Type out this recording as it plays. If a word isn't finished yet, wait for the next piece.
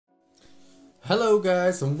Hello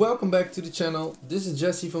guys and welcome back to the channel. This is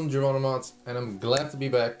Jesse from JRNYMODS and I'm glad to be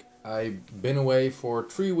back. I've been away for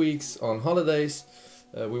 3 weeks on holidays.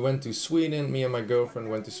 We went to Sweden, me and my girlfriend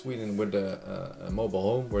went to Sweden with a mobile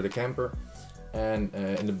home, with a camper. And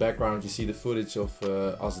in the background you see the footage of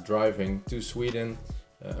us driving to Sweden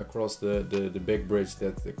across the big bridge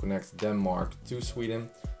that connects Denmark to Sweden.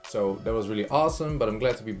 So that was really awesome, but I'm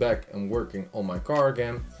glad to be back and working on my car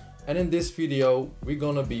again. And in this video we're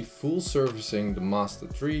gonna be full servicing the Mazda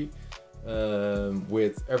 3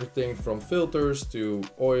 with everything from filters to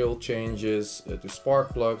oil changes to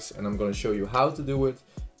spark plugs, and I'm gonna show you how to do it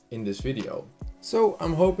in this video. So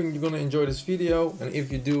I'm hoping you're gonna enjoy this video, and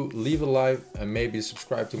if you do, leave a like and maybe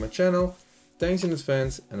subscribe to my channel. Thanks in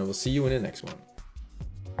advance and I will see you in the next one.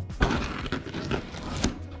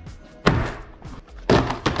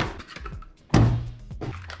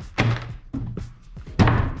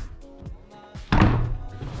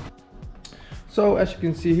 So as you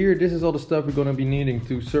can see here, this is all the stuff we're gonna be needing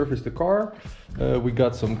to service the car. We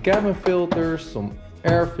got some cabin filters, some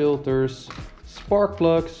air filters, spark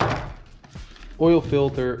plugs, oil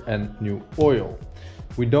filter and new oil.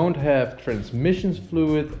 We don't have transmission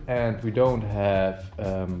fluid and we don't have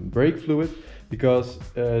brake fluid because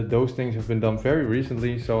those things have been done very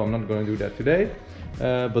recently, so I'm not going to do that today.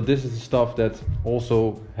 But this is the stuff that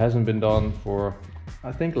also hasn't been done for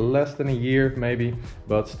I think less than a year maybe,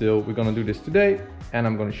 but still we're gonna do this today and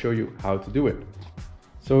I'm gonna show you how to do it.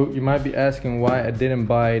 So you might be asking why I didn't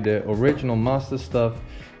buy the original Mazda stuff,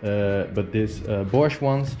 but this Bosch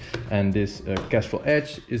ones and this Castrol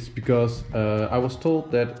Edge is because I was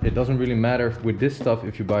told that it doesn't really matter with this stuff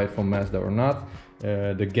if you buy it from Mazda or not.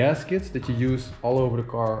 The gaskets that you use all over the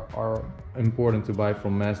car are important to buy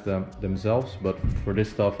from Mazda themselves, but for this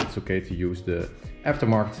stuff it's okay to use the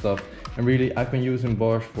aftermarket stuff. And really I've been using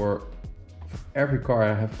Bosch for every car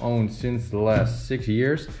I have owned since the last 6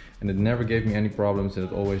 years, and it never gave me any problems and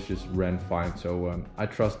it always just ran fine. So I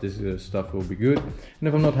trust this stuff will be good, and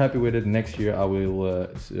if I'm not happy with it next year I will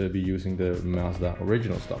be using the Mazda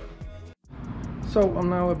original stuff. So I'm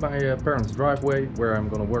now at my parents' driveway where I'm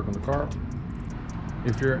gonna work on the car.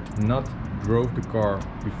 If you're not drove the car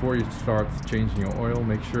before you start changing your oil,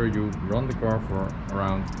 make sure you run the car for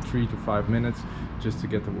around 3 to 5 minutes just to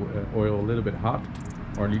get the oil a little bit hot,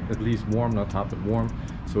 or at least warm, not hot but warm,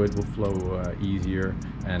 so it will flow easier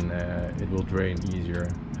and it will drain easier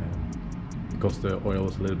because the oil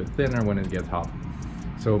is a little bit thinner when it gets hot.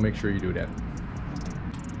 So make sure you do that.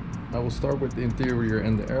 I will start with the interior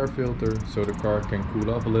and the air filter so the car can cool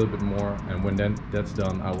off a little bit more, and when that's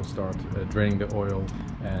done I will start draining the oil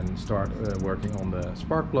and start working on the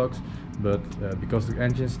spark plugs. But because the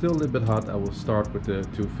engine is still a little bit hot, I will start with the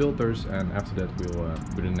 2 filters, and after that we'll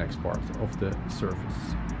do the next part of the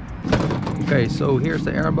service. Okay, so here's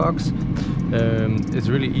the air box. It's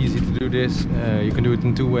really easy to do this. You can do it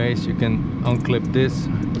in 2 ways. You can unclip this,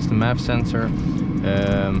 it's the MAF sensor.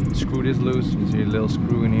 Screw this loose, you see a little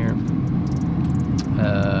screw in here.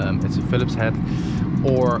 It's a Phillips head.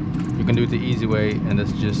 Or you can do it the easy way, and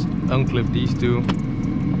that's just unclip these 2.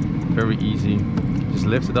 Very easy. Just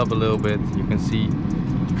lift it up a little bit. You can see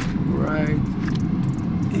right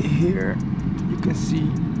here, you can see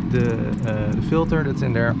the filter that's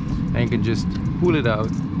in there, and you can just pull it out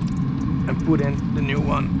and put in the new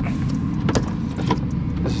one.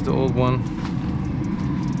 This is the old one.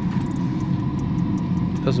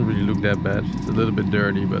 Doesn't really look that bad. It's a little bit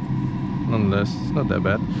dirty, but nonetheless it's not that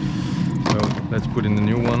bad. So let's put in the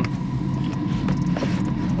new one,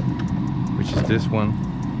 which is this one.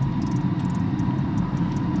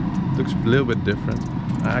 Looks a little bit different.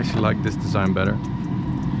 I actually like this design better.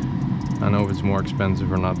 I know if it's more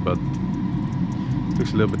expensive or not, but it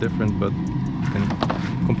looks a little bit different. But you can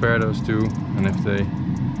compare those 2, and if they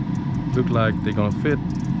look like they're gonna fit,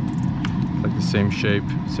 like the same shape,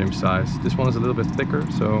 same size. This one is a little bit thicker,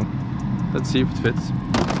 so let's see if it fits.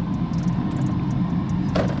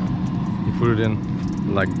 You put it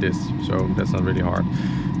in like this, so that's not really hard.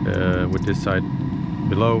 With this side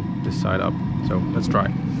below, this side up. So let's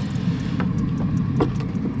try.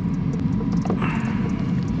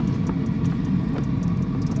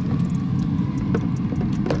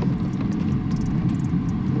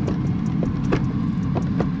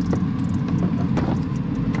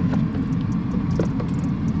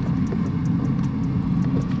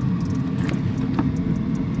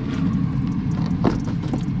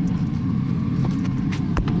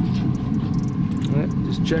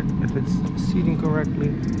 Check if it's seating correctly.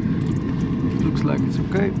 It looks like it's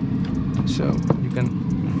okay, so you can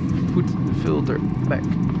put the filter back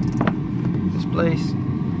in its place,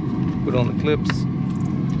 put on the clips,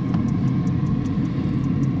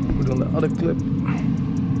 put on the other clip,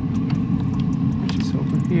 which is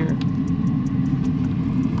over here.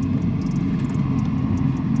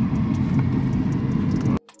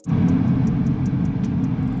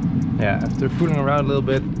 Yeah, after fooling around a little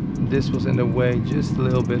bit, this was in the way just a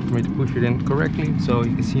little bit for me to push it in correctly. So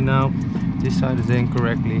you can see now this side is in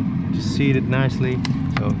correctly, just seat it nicely,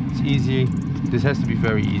 so it's easy. This has to be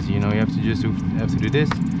very easy, you know, you have to just do this,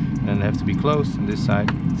 and then have to be closed, and this side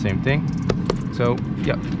same thing. So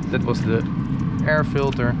yeah, that was the air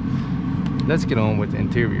filter. Let's get on with the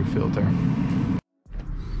interior filter.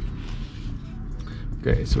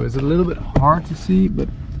 Okay, so it's a little bit hard to see, but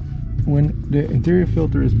when the interior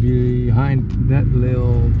filter is behind that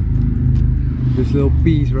this little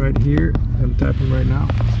piece right here, I'm tapping right now.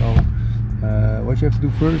 So what you have to do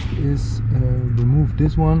first is remove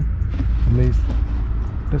this one. At least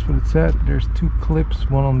that's what it said. There's two clips,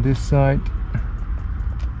 one on this side,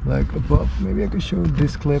 like above. Maybe I can show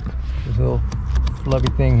this clip, this little flubby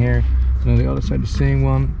thing here, and on the other side the same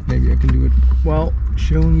one. Maybe I can do it while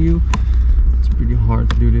showing you. It's pretty hard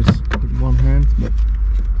to do this with one hand, but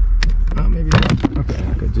maybe not.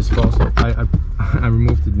 Okay, just fast. I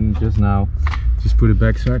removed it just now. Just put it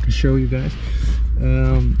back so I can show you guys.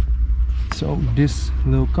 So this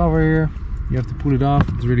little cover here, you have to pull it off.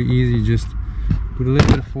 It's really easy. You just put a little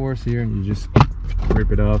bit of force here and you just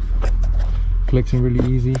rip it off. Clicks in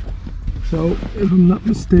really easy. So if I'm not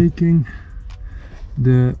mistaken,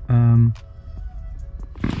 the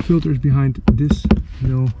filter is behind this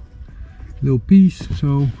little piece.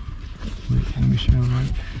 So wait, let me show you,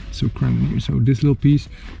 right? So cramped in here. So this little piece,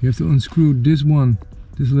 you have to unscrew this one,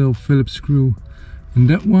 this little Phillips screw, and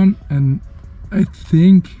that one, and I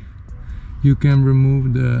think you can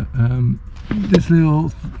remove the this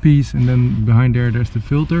little piece, and then behind there's the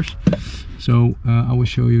filters. So I will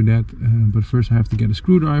show you that, but first I have to get a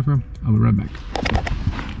screwdriver. I'll be right back.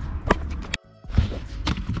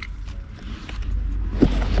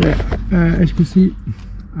 So yeah, as you can see,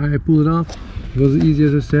 I pulled it off. It was as easy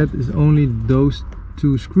as I said. It's only those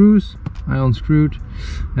two screws I unscrewed,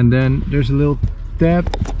 and then there's a little tab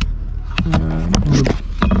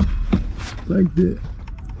like the,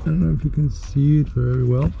 I don't know if you can see it very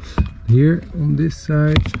well here on this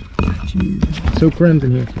side. Jeez, it's so cramped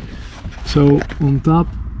in here. So on top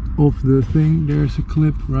of the thing there's a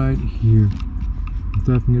clip right here. I'm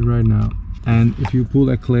tapping it right now, and if you pull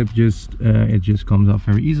that clip, it just comes off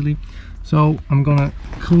very easily. So I'm gonna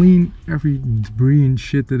clean every debris and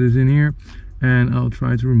shit that is in here, and I'll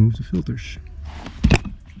try to remove the filters.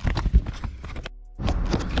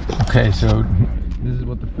 Okay, so this is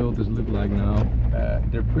what the filters look like now.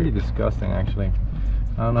 They're pretty disgusting actually.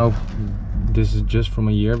 I don't know if this is just from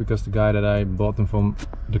a year, because the guy that I bought them from,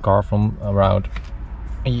 the car from around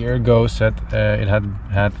a year ago, said it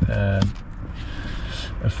had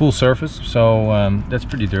a full surface, so that's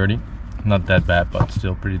pretty dirty. Not that bad, but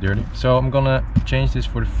still pretty dirty. So I'm gonna change this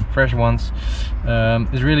for the fresh ones.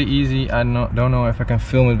 It's really easy. I don't know if I can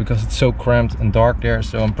film it because it's so cramped and dark there,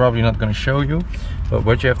 so I'm probably not gonna show you. But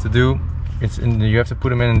what you have to do, you have to put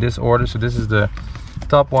them in this order. So this is the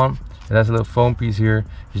top one. It has a little foam piece here.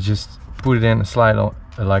 You just put it in and slide on,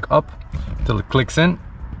 like up until it clicks in.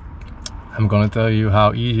 I'm gonna tell you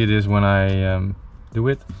how easy it is when I do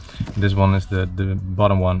it. This one is the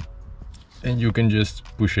bottom one, and you can just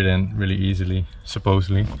push it in really easily,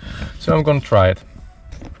 supposedly. So I'm gonna try it.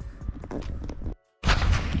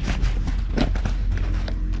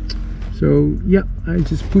 So yeah, I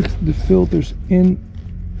just put the filters in.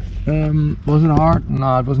 Was it hard?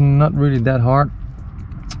 No, it was not really that hard.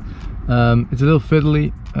 It's a little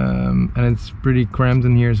fiddly, and it's pretty cramped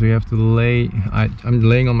in here, so you have to lay. I'm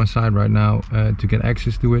laying on my side right now to get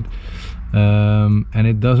access to it, and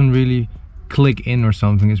it doesn't really click in or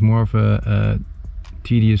something. It's more of a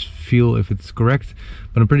tedious feel if it's correct,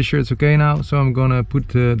 but I'm pretty sure it's okay now. So I'm gonna put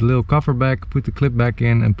the little cover back, put the clip back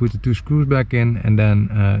in, and put the two screws back in, and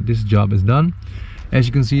then this job is done. As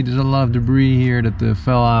you can see, there's a lot of debris here that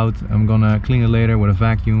fell out. I'm gonna clean it later with a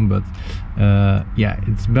vacuum, but yeah,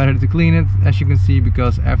 it's better to clean it, as you can see,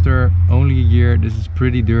 because after only a year this is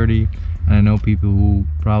pretty dirty. And I know people who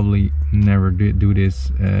probably never do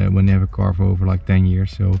this when they have a car for over like 10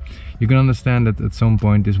 years. So you can understand that at some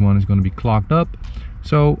point this one is going to be clogged up.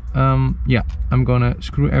 So yeah, I'm gonna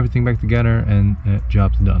screw everything back together, and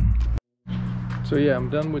job's done. So yeah, I'm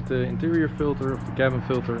done with the interior filter, the cabin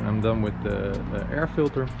filter, and I'm done with the air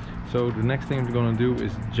filter. So the next thing we're gonna do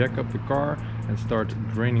is jack up the car and start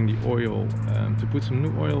draining the oil, to put some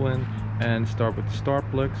new oil in, and start with the start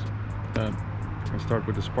plugs. I start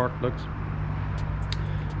with the spark plugs.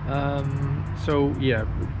 So yeah,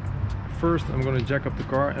 first I'm going to jack up the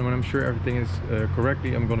car, and when I'm sure everything is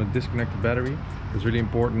correctly, I'm going to disconnect the battery. It's really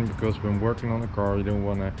important because when working on a car you don't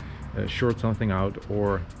want to short something out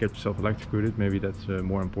or get yourself electrocuted. Maybe that's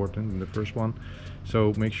more important than the first one.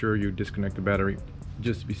 So make sure you disconnect the battery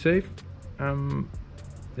just to be safe. And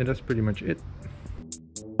that's pretty much it.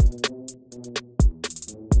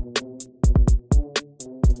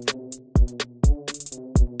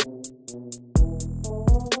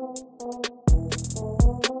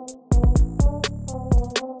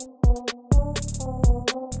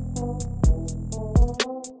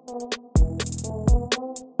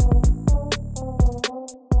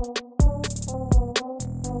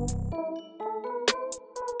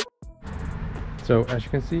 So as you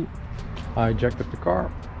can see, I jacked up the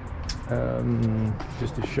car.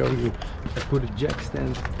 Just to show you, I put a jack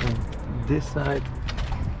stand on this side,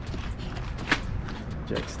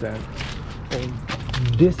 jack stand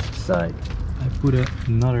on this side. I put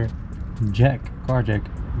another jack, car jack,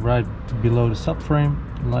 right below the subframe,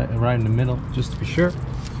 right in the middle, just to be sure.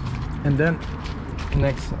 And then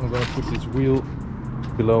next I'm gonna put this wheel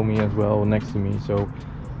below me as well, next to me. So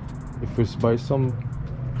if it's by some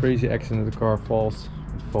crazy accident the car falls,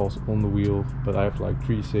 it falls on the wheel, but I have like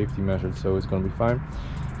 3 safety measures, so it's gonna be fine.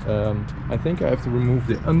 I think I have to remove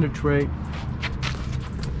the under tray.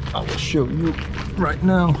 I will show you right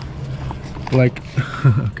now. Like,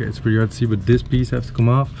 okay, it's pretty hard to see, but this piece has to come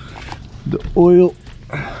off. The oil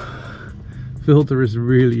filter is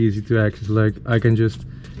really easy to access. Like, I can just,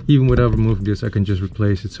 even without removing this, I can just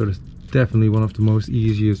replace it. So that's definitely one of the most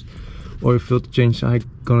easiest oil filter changes I'm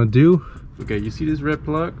gonna do. Okay, you see this red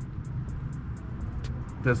plug?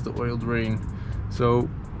 That's the oil drain. So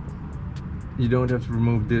you don't have to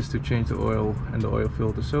remove this to change the oil and the oil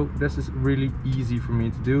filter. So this is really easy for me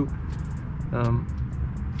to do.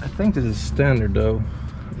 I think this is standard though.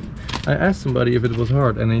 I asked somebody if it was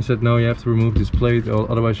hard, and he said no, you have to remove this plate, or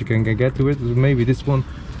otherwise you can get to it. So maybe this one,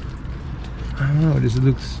 I don't know, this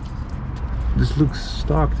looks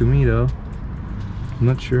stock to me though. I'm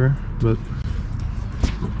not sure, but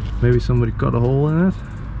maybe somebody cut a hole in it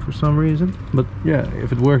for some reason. But yeah,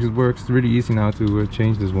 if it works, it works. It's really easy now to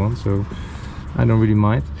change this one, so I don't really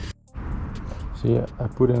mind. So yeah, I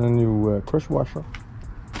put in a new crush washer.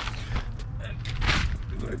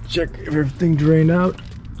 I'm gonna check if everything drained out.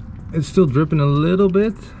 It's still dripping a little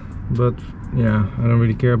bit, but yeah, I don't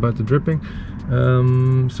really care about the dripping.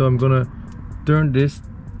 So I'm gonna turn this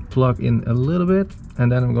plug in a little bit,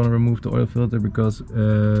 and then I'm gonna remove the oil filter, because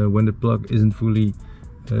when the plug isn't fully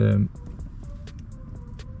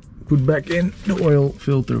put back in, the oil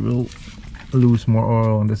filter will lose more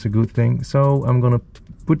oil, and that's a good thing. So I'm gonna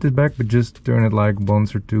put this back, but just turn it like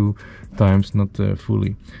once or 2 times, not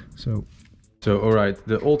fully. So all right,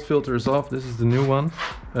 the old filter is off. This is the new one.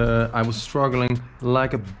 I was struggling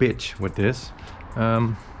like a bitch with this.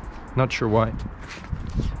 Not sure why,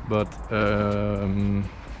 but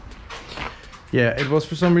yeah, it was,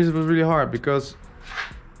 for some reason it was really hard, because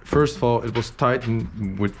first of all, it was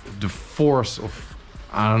tightened with the force of,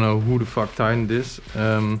 I don't know who the fuck tightened this.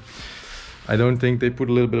 I don't think they put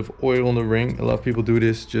a little bit of oil on the ring. A lot of people do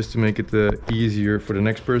this just to make it easier for the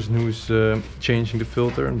next person who's changing the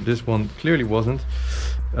filter. And this one clearly wasn't.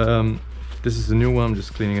 This is the new one. I'm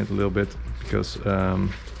just cleaning it a little bit because,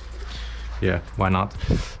 yeah, why not?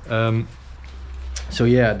 So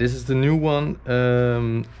yeah, this is the new one.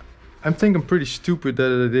 I think I'm pretty stupid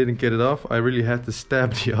that I didn't get it off. I really had to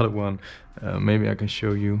stab the other one. Maybe I can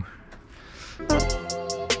show you.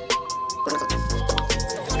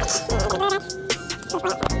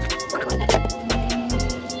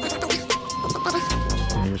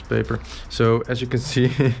 Here's paper. So as you can see,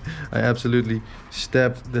 I absolutely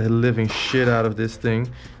stabbed the living shit out of this thing,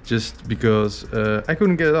 just because I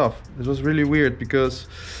couldn't get it off. It was really weird, because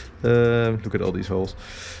look at all these holes.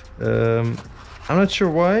 I'm not sure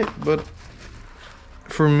why, but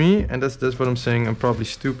for me, and that's what I'm saying, I'm probably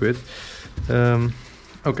stupid.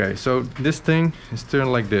 Okay, so this thing is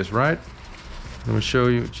turned like this, right? I'm gonna show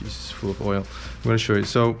you. Jesus, full of oil. I'm gonna show you.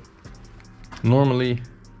 So normally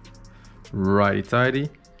righty tighty,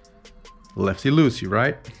 lefty loosey,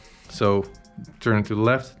 right? So turn to the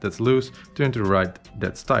left, that's loose. Turn to the right,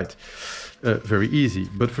 that's tight. Very easy.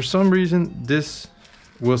 But for some reason, this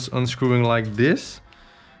was unscrewing like this,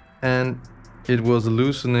 and it was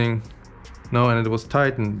loosening. No, and it was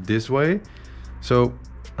tightened this way. So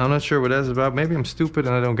I'm not sure what that's about. Maybe I'm stupid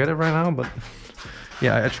and I don't get it right now, but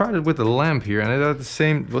Yeah, I tried it with the lamp here, and it had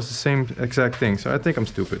was the same exact thing. So I think I'm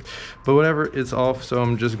stupid, but whatever, it's off. So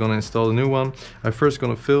I'm just gonna install a new one. I'm first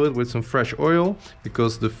gonna fill it with some fresh oil,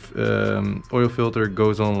 because the oil filter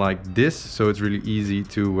goes on like this, so it's really easy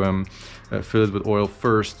to fill it with oil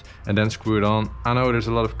first and then screw it on. I know there's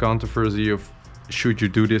a lot of controversy of should you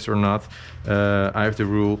do this or not. I have the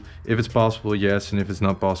rule, if it's possible, yes, and if it's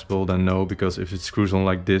not possible, then no, because if it screws on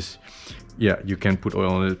like this, yeah, you can't put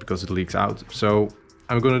oil on it because it leaks out. So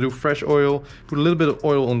I'm gonna do fresh oil, put a little bit of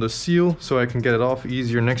oil on the seal so I can get it off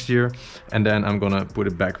easier next year, and then I'm gonna put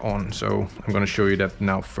it back on. So I'm gonna show you that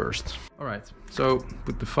now first. All right, so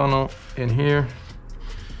put the funnel in here,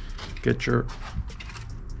 get your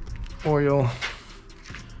oil.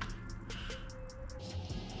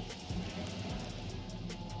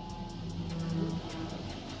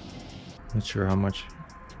 Not sure how much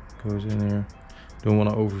goes in here. Don't want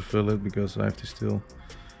to overfill it because I have to still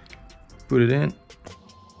put it in.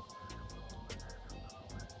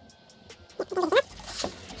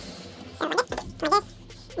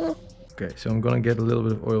 Okay, so I'm gonna get a little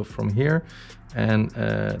bit of oil from here, and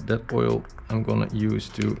that oil I'm gonna use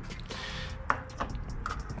to,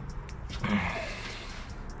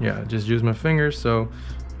 yeah, just use my fingers. So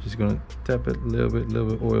just gonna tap it a little bit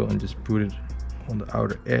of oil and just put it on the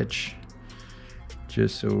outer edge,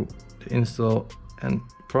 just so the install and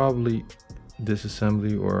probably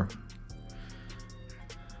disassembly or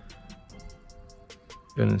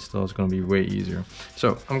uninstall is gonna be way easier.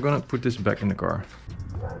 So I'm gonna put this back in the car.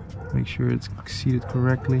 Make sure it's seated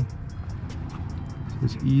correctly, so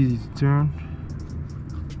it's easy to turn.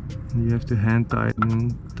 And you have to hand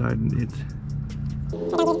tighten it.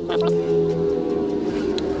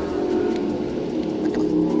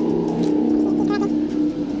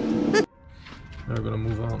 Now we're gonna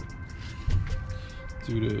move on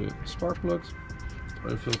to the spark plugs.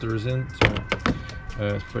 The filter is in, so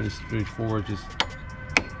it's pretty straightforward. Just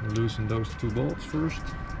loosen those two bolts first.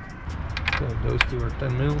 So those two are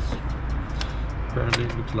 10 mils. Apparently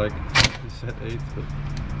it looks like he said 8, but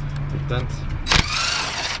they're 10s.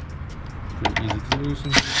 Pretty easy to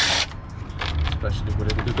loosen, especially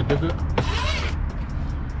with a dugga.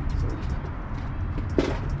 So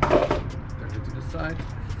turn it to the side.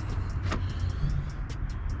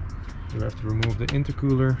 You have to remove the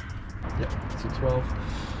intercooler. Yeah, it's a 12.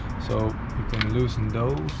 So you can loosen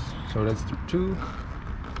those. So that's the 2.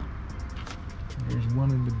 There's one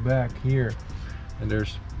in the back here, and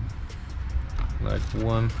there's like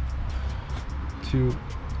 1, 2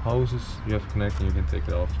 hoses you have to connect, and you can take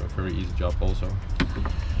it off. So a very easy job also.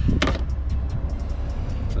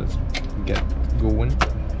 So let's get going.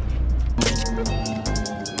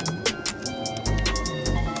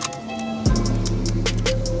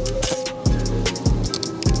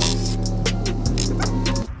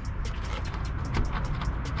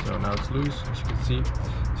 So now it's loose, as you can see.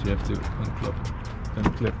 So you have to unclip,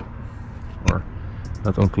 or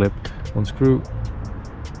not unclip, unscrew.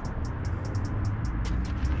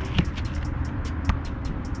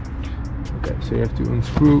 Okay, so you have to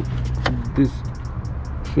unscrew this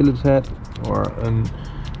Phillips head or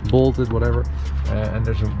unbolt it, whatever. And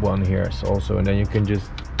there's one here also, and then you can just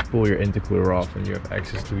pull your intercooler off, and you have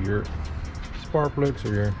access to your spark plugs,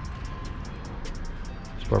 or your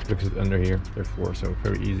spark plugs is under here. They're 4, so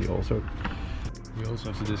very easy also. You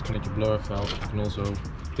also have to disconnect your blower valve. You can also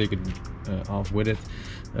take it off with it.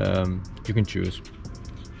 You can choose.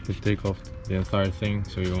 You can take off the entire thing,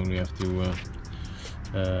 so you only have to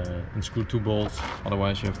unscrew 2 bolts.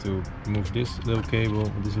 Otherwise you have to remove this little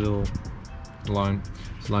cable, this little line,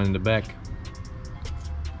 this line in the back,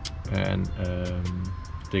 and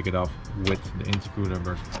take it off with the intercooler.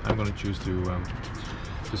 But I'm going to choose to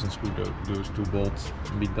just unscrew those 2 bolts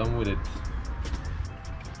and be done with it.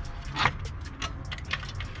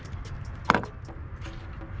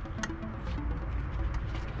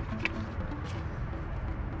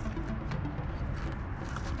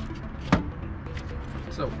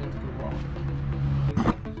 So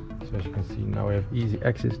as you can see, now we have easy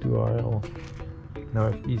access to our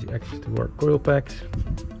coil packs.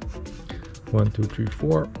 1, 2, 3,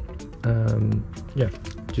 4. Yeah,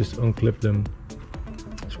 just unclip them,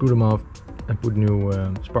 screw them off, and put new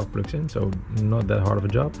spark plugs in. So not that hard of a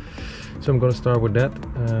job. So I'm gonna start with that.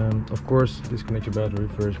 Of course, disconnect your battery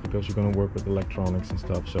first, because you're gonna work with electronics and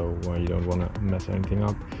stuff, so you don't want to mess anything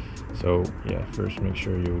up. So yeah, first make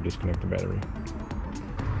sure you disconnect the battery.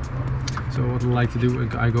 So what I like to do,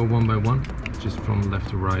 I go one by one, just from left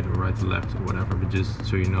to right or right to left or whatever, but just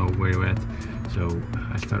so you know where you're at. So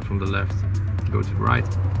I start from the left, go to the right.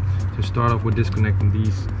 So start off with disconnecting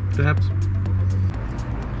these tabs.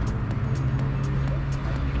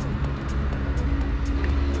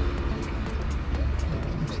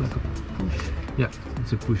 Yeah,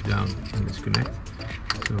 it's a push down and disconnect.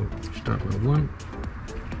 So start with 1.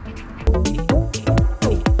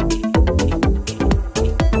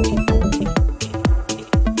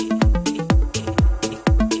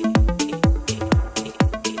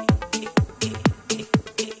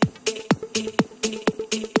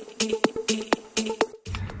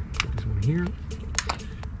 This one here,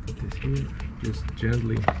 put this here, just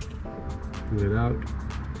gently pull it out.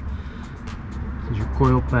 This is your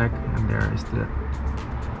coil pack, and there is the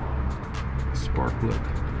spark plug.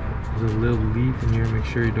 There's a little leaf in here, make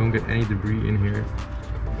sure you don't get any debris in here.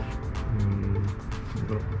 I'm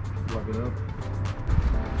gonna plug it up.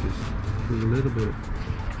 Just put a little bit of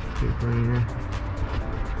paper in here.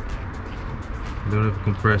 You don't have a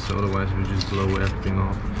compressor, otherwise we just blow everything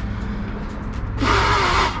off.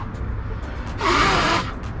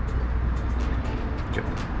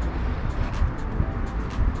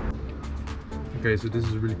 Okay, so this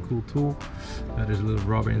is a really cool tool. There's a little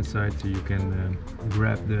rubber inside, so you can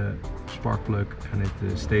grab the spark plug and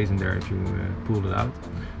it stays in there if you pull it out.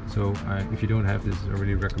 So if you don't have this, I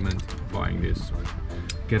really recommend buying this.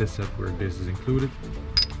 Get a set where this is included.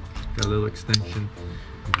 Got a little extension.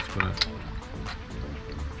 I'm just gonna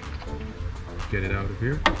get it out of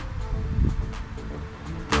here.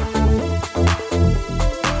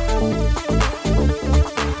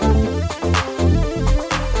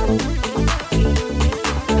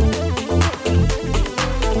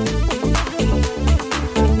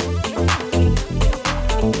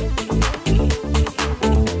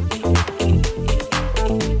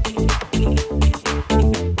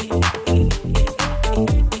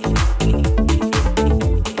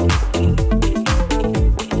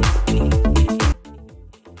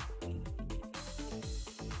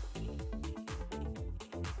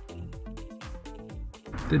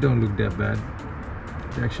 They don't look that bad.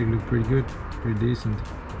 They actually look pretty good, pretty decent.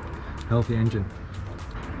 Healthy engine.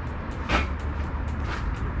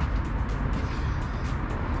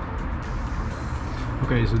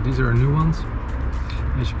 Okay, so these are new ones.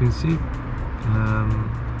 As you can see,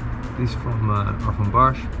 these are from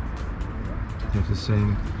Bosch. They have the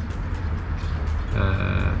same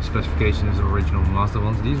specification as the original Mazda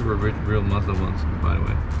ones. These were real Mazda ones, by the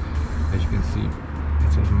way. As you can see,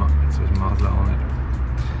 it says Mazda on it.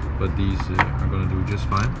 But these are gonna do just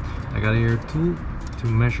fine. I got here a tool to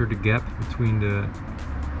measure the gap between the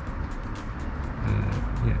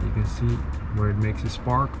yeah, you can see where it makes a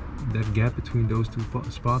spark. That gap between those two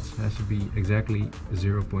spots has to be exactly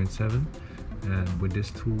 0.7, and with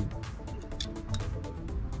this tool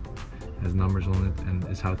has numbers on it and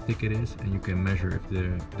is how thick it is, and you can measure if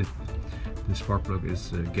the spark plug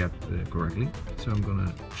is gapped correctly. So I'm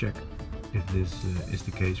gonna check if this is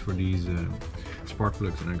the case for these spark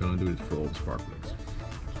plugs, and I'm gonna do it for all the spark plugs.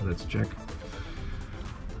 So let's check.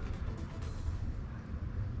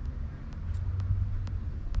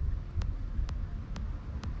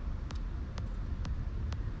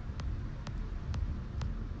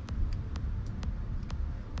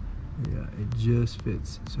 Yeah, it just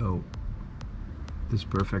fits, so this is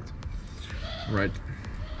perfect. Right,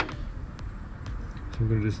 so I'm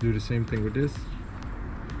gonna just do the same thing with this.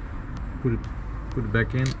 Put it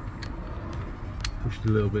back in, push it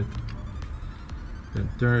a little bit, then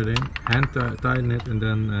turn it in, hand tighten it, and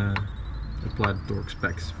then apply the torque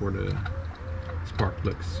specs for the spark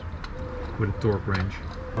plugs with a torque range.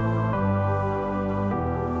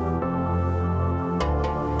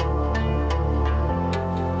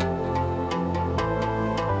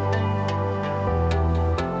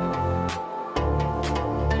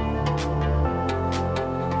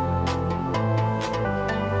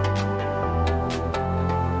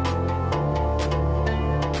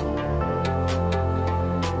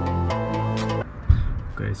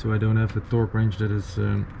 Okay, so I don't have a torque range that is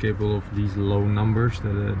capable of these low numbers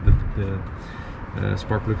that the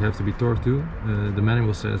spark plug have to be torqued to. The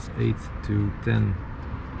manual says 8 to 10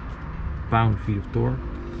 pound-feet of torque.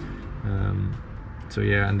 So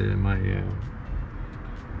yeah, and my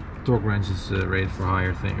torque range is rated for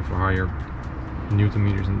higher newton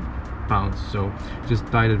meters and pounds. So just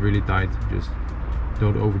tighten it really tight. Just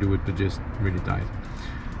don't overdo it, but just really tight.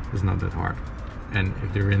 It's not that hard. And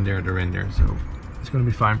if they're in there, they're in there. So it's gonna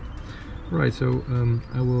be fine. Right, so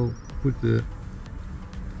I will put the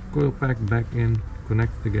coil pack back in,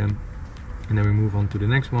 connect it again, and then we move on to the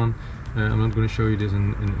next one. I'm not going to show you this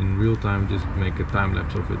in real time, just make a time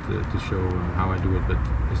lapse of it to show how I do it, but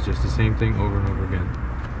it's just the same thing over and over again.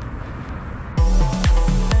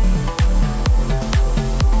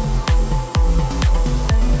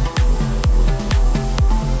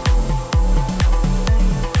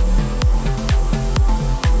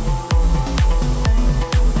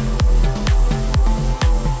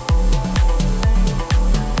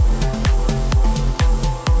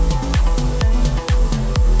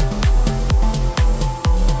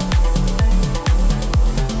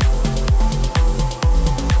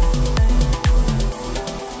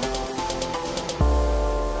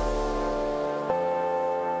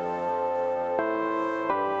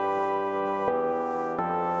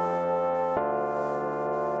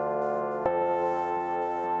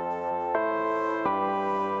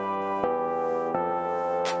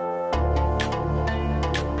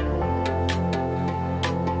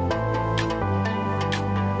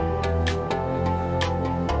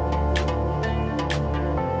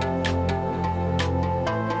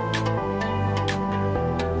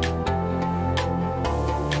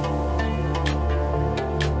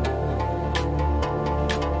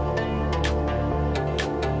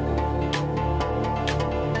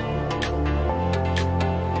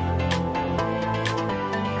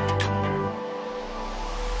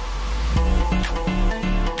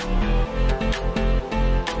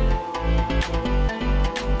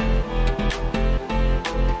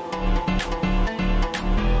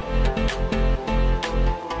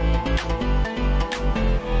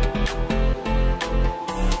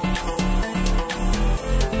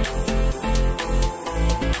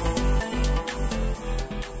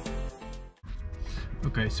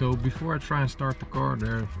 so before I try and start the car,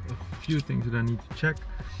 there are a few things that I need to check.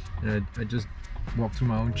 I just walked through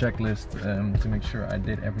my own checklist to make sure I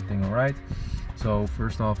did everything alright. So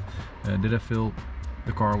first off, did I fill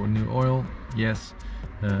the car with new oil? Yes.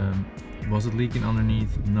 Was it leaking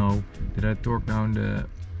underneath? No. Did I torque down the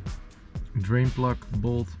drain plug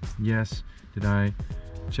bolt? Yes. Did I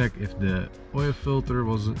check if the oil filter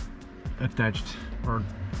was attached or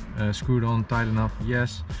screwed on tight enough?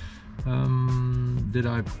 Yes. Did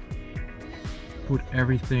I put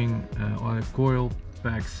everything, coil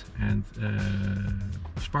packs and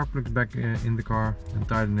spark plugs back in the car and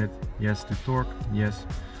tighten it? Yes. To torque? Yes.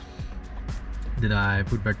 Did I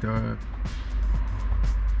put back the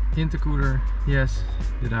intercooler? Yes.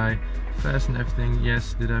 Did I fasten everything?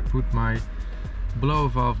 Yes. Did I put my blower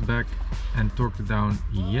valve back and torqued it down?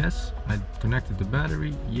 Yes. I connected the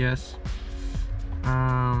battery? Yes. Did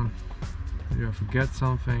I forget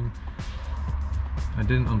something? I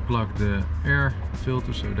didn't unplug the air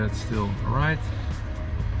filter, so that's still alright.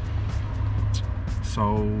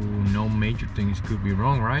 So no major things could be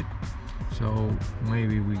wrong, right? So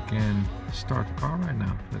maybe we can start the car right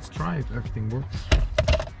now. Let's try if everything works.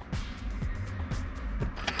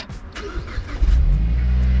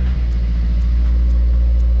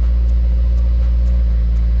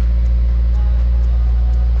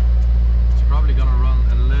 It's probably gonna run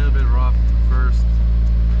a little bit rough first,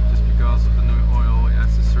 just because of the new oil. It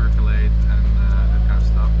has to circulate and that kind of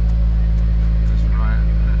stuff. It's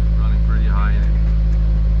running pretty high in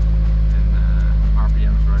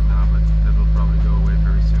RPMs right now, but that will probably go away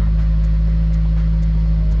very soon.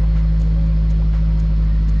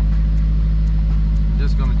 I'm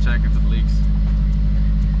just gonna check if it leaks.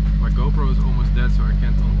 My GoPro is almost dead, so I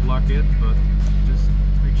can't unplug it, but just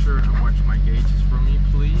make sure and watch my gauges for me,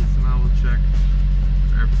 please, and I will check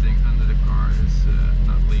if everything under the car is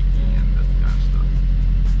not leaking and that kind of stuff.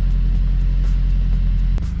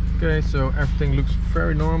 Okay, so everything looks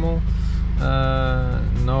very normal.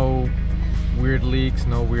 No weird leaks,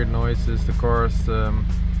 no weird noises. The car's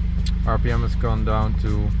RPM has gone down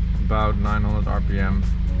to about 900 RPM,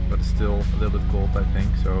 but it's still a little bit cold, I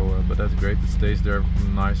think. So, but that's great. It stays there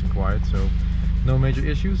nice and quiet, so no major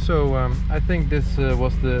issues. So I think this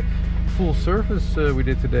was the full service we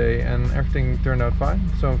did today, and everything turned out fine.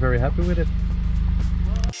 So I'm very happy with it.